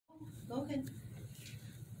Go ahead.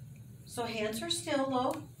 So hands are still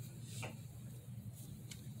low.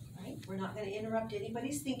 Right? We're not going to interrupt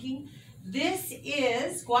anybody's thinking.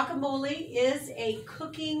 Guacamole is a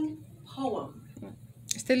cooking poem.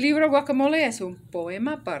 Este libro Guacamole es un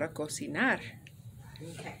poema para cocinar.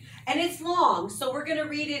 Okay. And it's long, so we're going to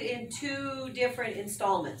read it in 2 different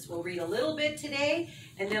installments. We'll read a little bit today,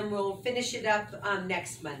 and then we'll finish it up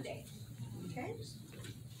next Monday. Okay?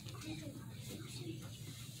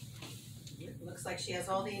 Looks like she has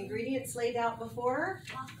all the ingredients laid out before her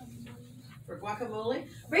for guacamole.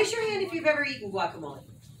 Raise your hand if you've ever eaten guacamole.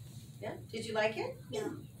 Yeah? Did you like it? Yeah.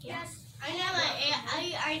 Yes.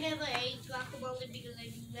 I never ate guacamole because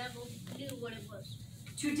I never knew what it was.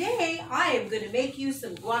 Today, I am going to make you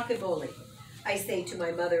some guacamole. I say to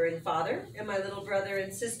my mother and father and my little brother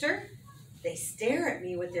and sister. They stare at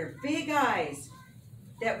me with their big eyes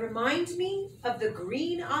that remind me of the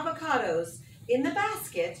green avocados in the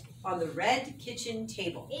basket on the red kitchen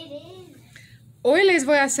table. It is. Hoy les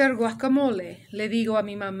voy a hacer guacamole, le digo a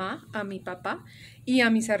mi mamá, a mi papá y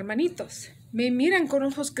a mis hermanitos. Me miran con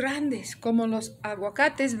ojos grandes como los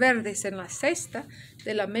aguacates verdes en la cesta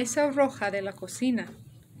de la mesa roja de la cocina.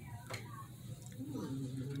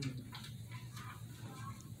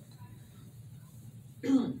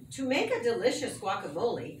 To make a delicious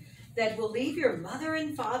guacamole that will leave your mother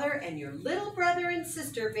and father and your little brother and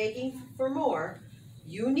sister begging for more,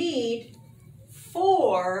 you need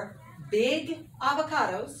 4 big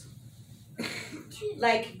avocados,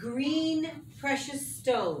 like green precious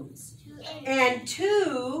stones, and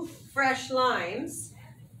 2 fresh limes,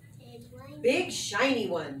 big shiny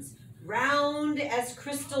ones, round as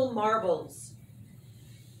crystal marbles.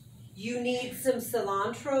 You need some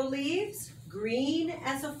cilantro leaves, green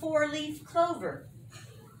as a 4-leaf clover,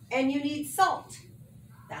 and you need salt.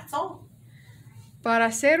 That's all. Para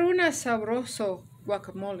hacer un sabroso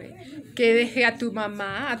guacamole que deje a tu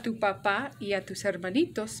mamá, a tu papá y a tus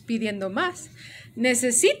hermanitos pidiendo más,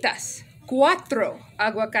 necesitas 4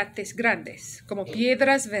 aguacates grandes como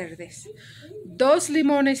piedras verdes, 2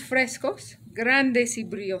 limones frescos, grandes y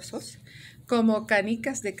brillosos como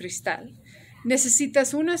canicas de cristal.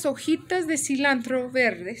 Necesitas unas hojitas de cilantro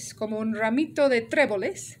verdes como un ramito de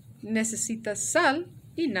tréboles. Necesitas sal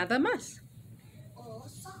y nada más.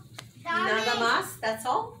 Nada más? That's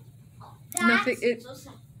all? Nothing.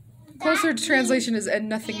 Closer translation is and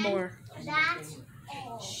nothing more. That's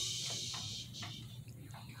all.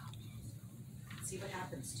 See what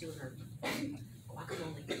happens to her.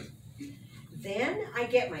 Guacamole. Then I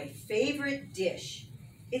get my favorite dish.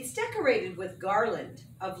 It's decorated with garland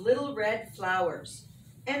of little red flowers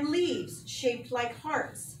and leaves shaped like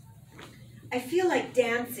hearts. I feel like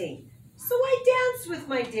dancing, so I dance with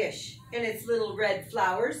my dish and its little red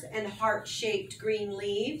flowers and heart-shaped green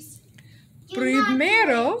leaves.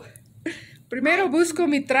 Primero busco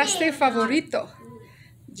mi traste favorito.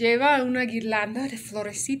 Lleva una guirlanda de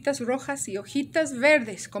florecitas rojas y hojitas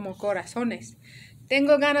verdes como corazones.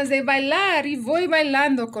 Tengo ganas de bailar y voy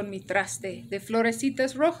bailando con mi traste de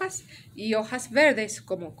florecitas rojas y hojas verdes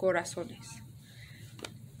como corazones.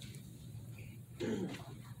 I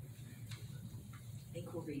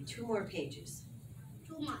think we'll read 2 more pages.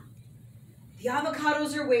 2 more. The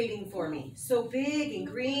avocados are waiting for me, so big and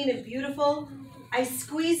green and beautiful. I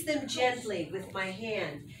squeeze them gently with my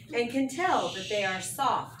hand and can tell that they are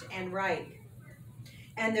soft and ripe.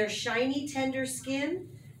 And their shiny, tender skin,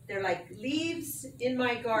 they're like leaves in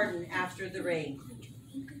my garden after the rain.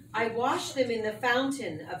 I wash them in the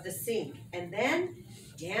fountain of the sink, and then,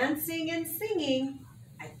 dancing and singing,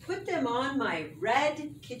 I put them on my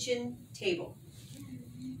red kitchen table.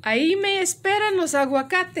 Ahí me esperan los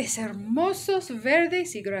aguacates hermosos,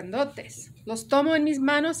 verdes y grandotes. Los tomo en mis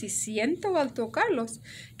manos y siento al tocarlos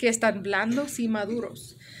que están blandos y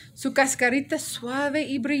maduros. Su cascarita suave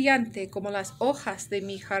y brillante como las hojas de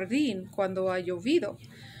mi jardín cuando ha llovido.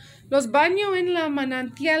 Los baño en la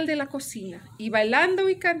manantial de la cocina y bailando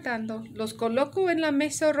y cantando los coloco en la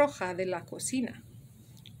mesa roja de la cocina.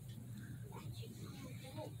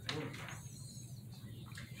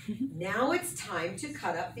 Now it's time to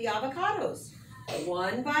cut up the avocados.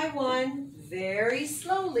 One by one, very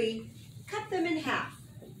slowly, cut them in half.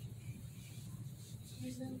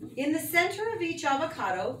 In the center of each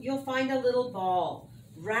avocado, you'll find a little ball,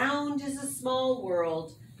 round as a small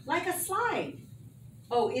world, like a slide.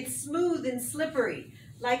 Oh, it's smooth and slippery,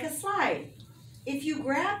 like a slide. If you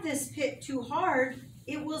grab this pit too hard,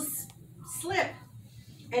 it will slip.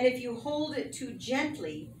 And if you hold it too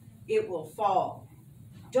gently, it will fall.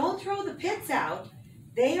 Don't throw the pits out.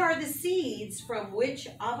 They are the seeds from which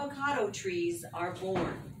avocado trees are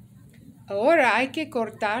born. Ahora hay que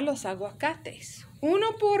cortar los aguacates.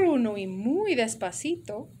 Uno por uno y muy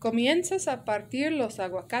despacito, comienzas a partir los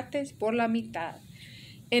aguacates por la mitad.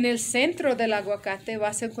 En el centro del aguacate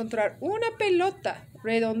vas a encontrar una pelota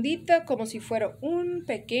redondita como si fuera un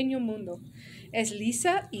pequeño mundo. Es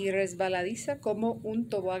lisa y resbaladiza como un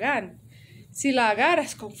tobogán. Si la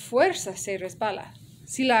agarras con fuerza se resbala.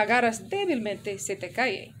 Si la agarras débilmente se te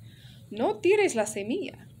cae. No tires la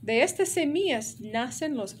semilla. De estas semillas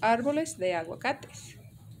nacen los árboles de aguacates.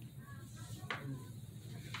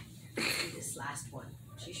 This last one.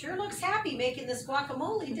 She sure looks happy making this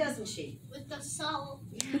guacamole, doesn't she? With the salt.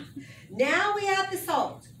 Now we add the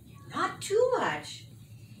salt. Not too much.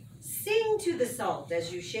 Sing to the salt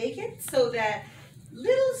as you shake it so that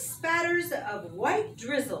little spatters of white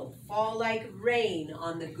drizzle fall like rain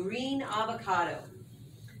on the green avocado.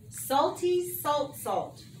 Salty salt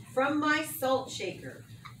salt from my salt shaker.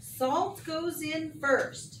 Salt goes in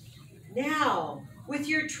first. Now, with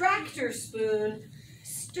your tractor spoon,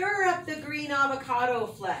 stir up the green avocado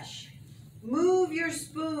flesh. Move your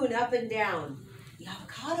spoon up and down. The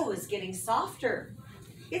avocado is getting softer.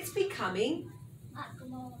 It's becoming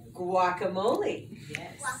guacamole.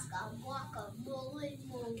 Yes. Guacamole.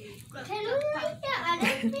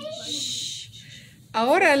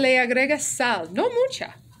 Ahora le agregas sal, no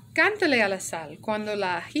mucha. Cántale a la sal cuando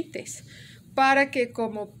la agites, para que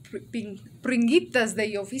como pringuitas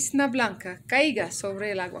de llovizna blanca caiga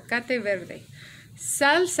sobre el aguacate verde.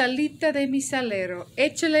 Sal, salita de mi salero,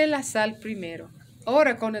 échale la sal primero.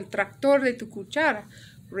 Ahora con el tractor de tu cuchara,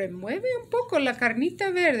 remueve un poco la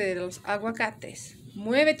carnita verde de los aguacates.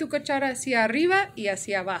 Mueve tu cuchara hacia arriba y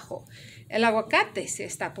hacia abajo. El aguacate se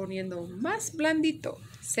está poniendo más blandito.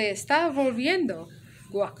 Se está volviendo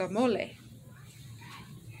guacamole.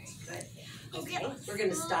 Okay, we're going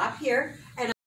to stop here. And